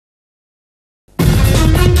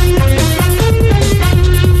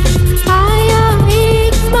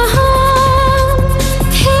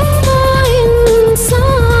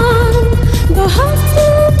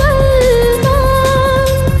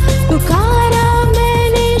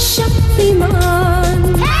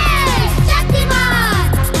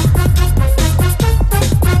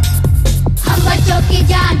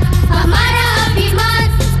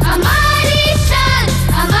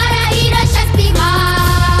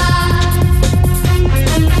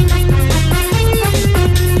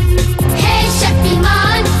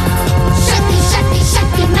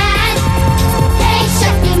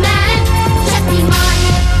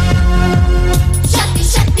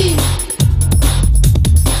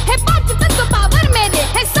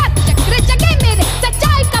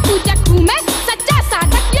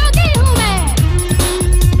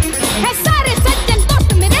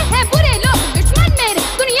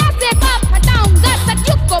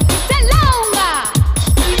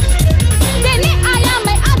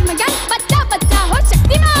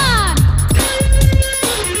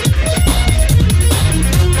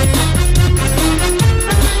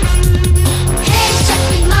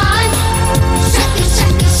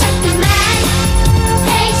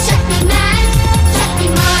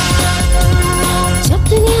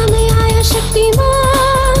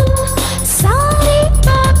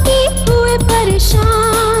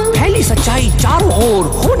ओर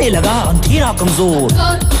होने लगा अंधेरा कमजोर।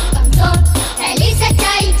 कमजोर फैली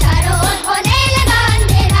सच्चाई चारों ओर, होने लगा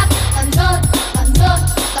अंधेरा कमजोर कमजोर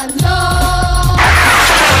कमजोर।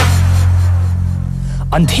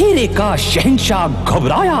 अंधेरे का शहंशाह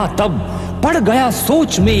घबराया तब, पड़ गया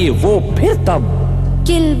सोच में वो फिर तब।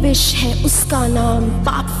 किल्बिश है उसका नाम,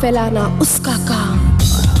 पाप फैलाना उसका काम।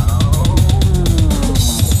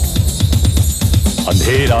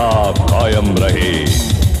 अंधेरा कायम रहे,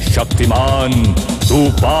 शक्तिमान तू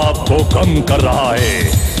पाप को कम कर रहा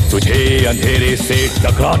है, तुझे अंधेरे से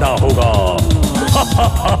टकराना होगा।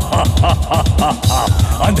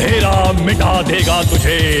 अंधेरा मिटा देगा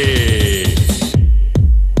तुझे।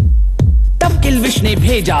 तब किल्बिश ने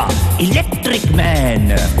भेजा इलेक्ट्रिक मैन,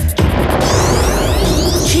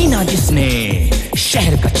 छीना जिसने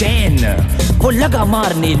शहर का चैन। वो लगा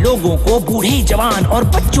मारने लोगों को, बूढ़े जवान और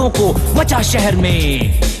बच्चों को। मचा शहर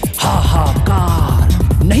में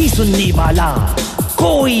हाहाकार, नहीं सुनने वाला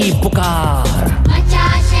कोई पुकार। मचा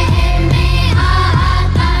शहर में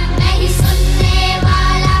हाहाकार, नहीं सुनने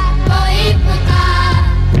वाला कोई पुकार।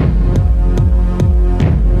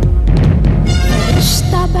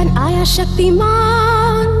 रिश्ता बन आया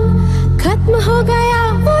शक्तिमान, खत्म हो गया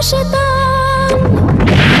वो शैतान।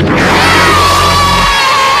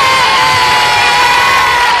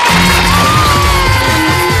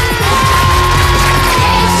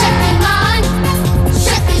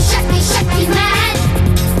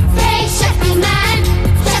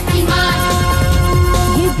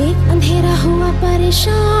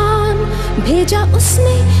 परेशान, भेजा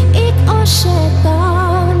उसने एक और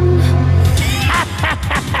शैतान।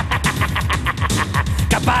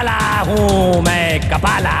 कपाला हूँ मैं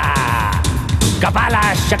कपाला, कपाला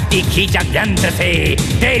शक्ति खींचक यंत्र से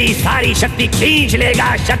तेरी सारी शक्ति खींच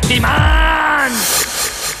लेगा शक्तिमान।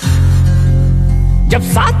 जब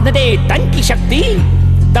साथ न दे तन की शक्ति,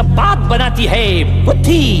 तब बात बनाती है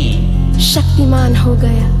बुद्धि। शक्तिमान हो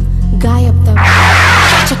गया गायब तब,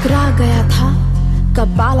 चकरा गया था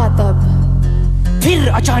कपाला तब। फिर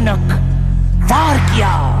अचानक वार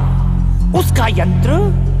किया, उसका यंत्र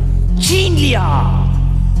छीन लिया।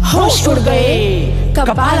 होश उड़ गए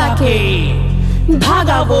कपाला के,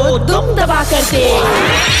 भागा वो दुम दबा करके।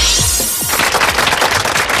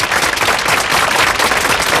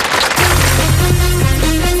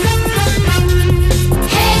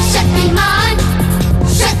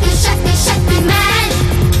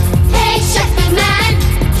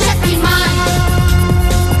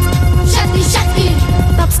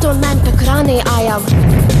 टकराने आया,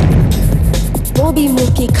 वो भी मुंह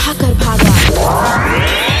की खाकर भागा।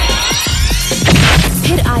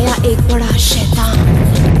 फिर आया एक बड़ा शैतान,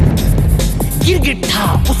 गिरगिट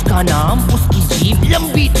था उसका नाम। उसकी जीभ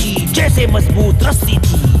लंबी थी जैसे मजबूत रस्सी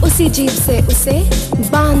थी। उसी जीभ से उसे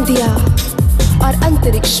बांध दिया और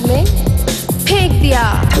अंतरिक्ष में फेंक दिया।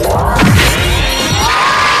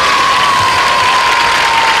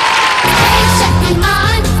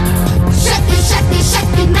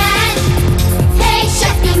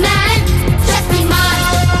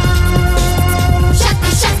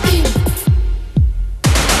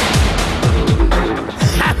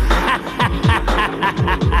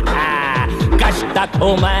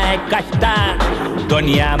 हूँ मैं कष्टा,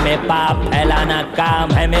 दुनिया में पाप फैलाना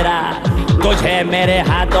काम है मेरा। तुझे मेरे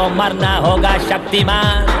हाथों मरना होगा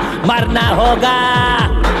शक्तिमान, मरना होगा।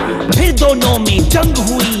 फिर दोनों में जंग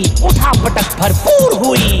हुई, उठा पटक भरपूर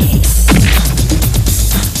हुई।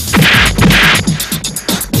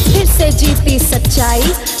 फिर से जीती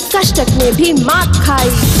सच्चाई, कष्टक ने भी मात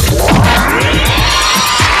खाई।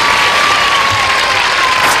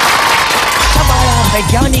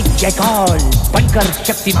 वैज्ञानिक जयकाल बनकर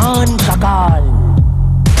शक्तिमान का काल।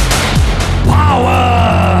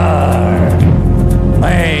 पावर!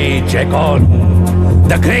 मैं जयकाल,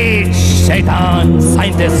 द ग्रेट शैतान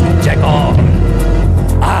scientist जयकाल।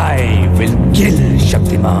 I will kill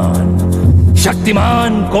Shaktimaan.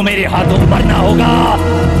 Shaktimaan को मेरे हाथों मरना होगा।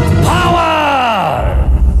 पावर!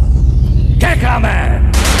 कैकरा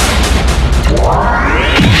मैन,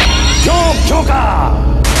 चौक चौका,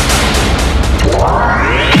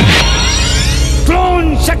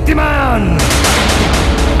 क्लोन शक्तिमान,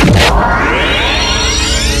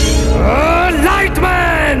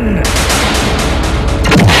 लाइटमैन,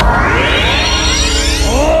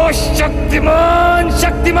 ओ शक्तिमान,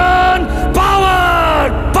 शक्तिमान, पावर,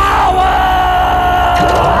 पावर!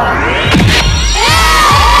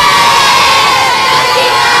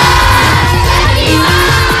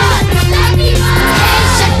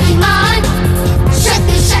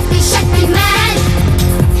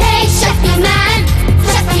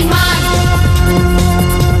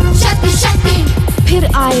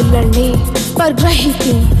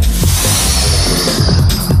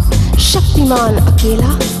 शक्तिमान अकेला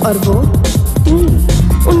और वो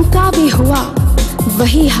उनका भी हुआ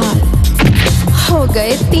वही हाल, हो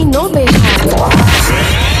गए तीनों बेहाल।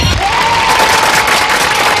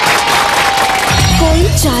 कोई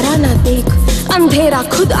चारा ना देख अंधेरा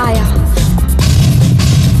खुद आया,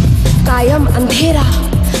 कायम अंधेरा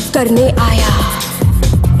करने आया।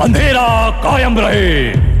 अंधेरा कायम रहे,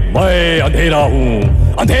 मैं अंधेरा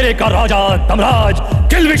हूँ, अंधेरे का राजा तमराज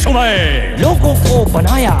किल्विश हूँ मैं। लोगों को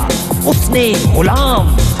बनाया उसने गुलाम,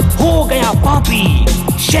 हो गया पापी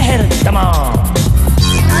शहर तमाम।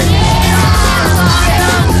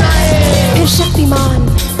 फिर शक्तिमान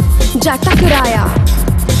जा टकराया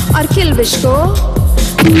और किल्विश को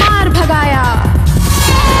मार भगाया।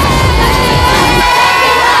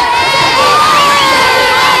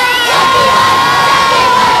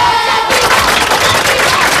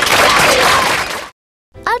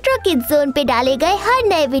 अल्ट्रा किड्स जोन पे डाले गए हर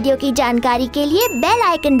नए वीडियो की जानकारी के लिए बेल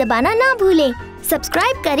आइकन दबाना ना भूलें।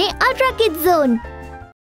 सब्सक्राइब करें अल्ट्रा किड्स जोन।